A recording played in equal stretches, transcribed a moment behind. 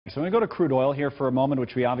So I'm going to go to crude oil here for a moment,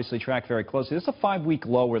 which we obviously track very closely. This is a 5-week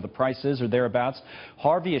low where the price is or thereabouts.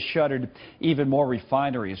 Harvey has shuttered even more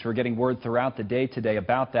refineries. We're getting word throughout the day today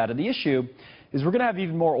about that. And the issue is we're going to have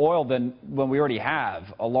even more oil than when we already have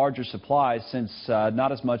a larger supply, since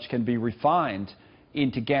not as much can be refined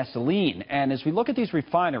into gasoline. And as we look at these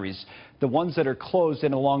refineries, the ones that are closed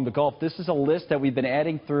in along the Gulf, this is a list that we've been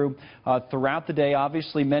adding throughout the day.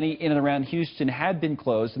 Obviously, many in and around Houston had been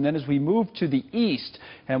closed. And then as we move to the east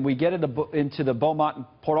and we get into the Beaumont and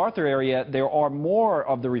Port Arthur area, there are more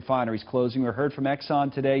of the refineries closing. We heard from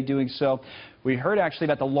Exxon today doing so. We heard actually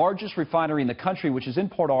that the largest refinery in the country, which is in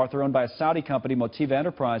Port Arthur, owned by a Saudi company, Motiva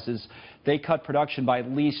Enterprises, they cut production by at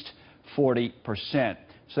least 40%.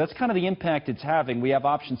 So that's kind of the impact it's having. We have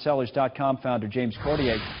OptionSellers.com founder James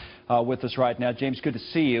Cordier with us right now. James, good to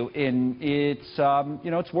see you. And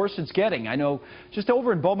it's worse it's getting. I know just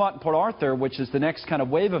over in Beaumont and Port Arthur, which is the next kind of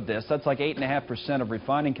wave of this, that's like 8.5% of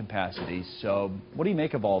refining capacity. So what do you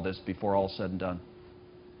make of all this before all said and done?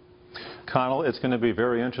 Connell, it's going to be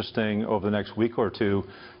very interesting over the next week or two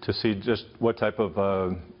to see just what type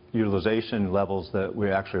of utilization levels that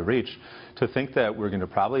we actually reach. To think that we're going to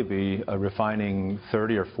probably be refining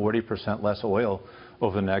 30 or 40% less oil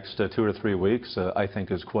over the next 2 to 3 weeks, I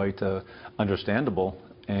think is quite understandable.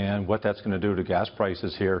 And what that's going to do to gas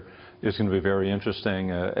prices here is going to be very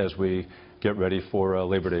interesting as we get ready for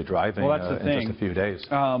Labor Day driving in just a few days.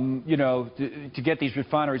 To get these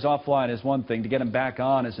refineries offline is one thing. To get them back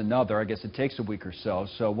on is another. I guess it takes a week or so.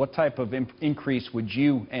 So what type of increase would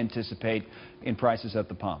you anticipate in prices at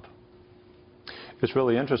the pump? It's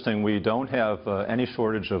really interesting. We don't have any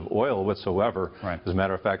shortage of oil whatsoever. Right. As a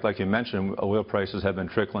matter of fact, like you mentioned, oil prices have been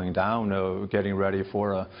trickling down, getting ready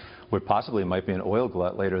for what possibly might be an oil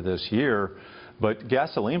glut later this year. But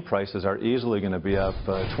gasoline prices are easily going to be up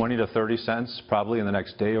 20 to 30 cents probably in the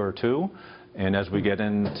next day or two. And as we get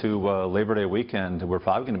into Labor Day weekend, we're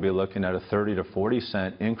probably going to be looking at a 30 to 40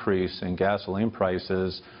 cent increase in gasoline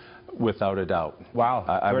prices without a doubt. Wow,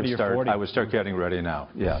 30 or 40. I would start getting ready now,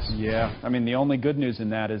 yes. Yeah, I mean, the only good news in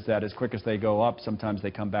that is that as quick as they go up, sometimes they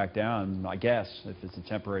come back down, I guess, if it's a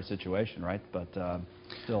temporary situation, right? But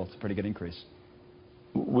still, it's a pretty good increase.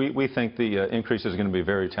 We think the increase is going to be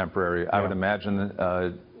very temporary. Yeah. I would imagine,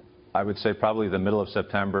 I would say probably the middle of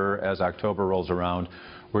September, as October rolls around,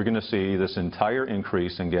 we're going to see this entire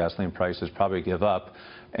increase in gasoline prices probably give up.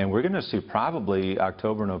 And we're going to see probably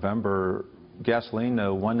October, November, gasoline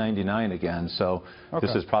 $1.99 again. So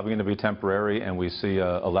This is probably going to be temporary, and we see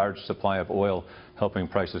a large supply of oil helping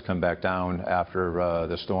prices come back down after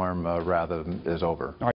the storm rather is over.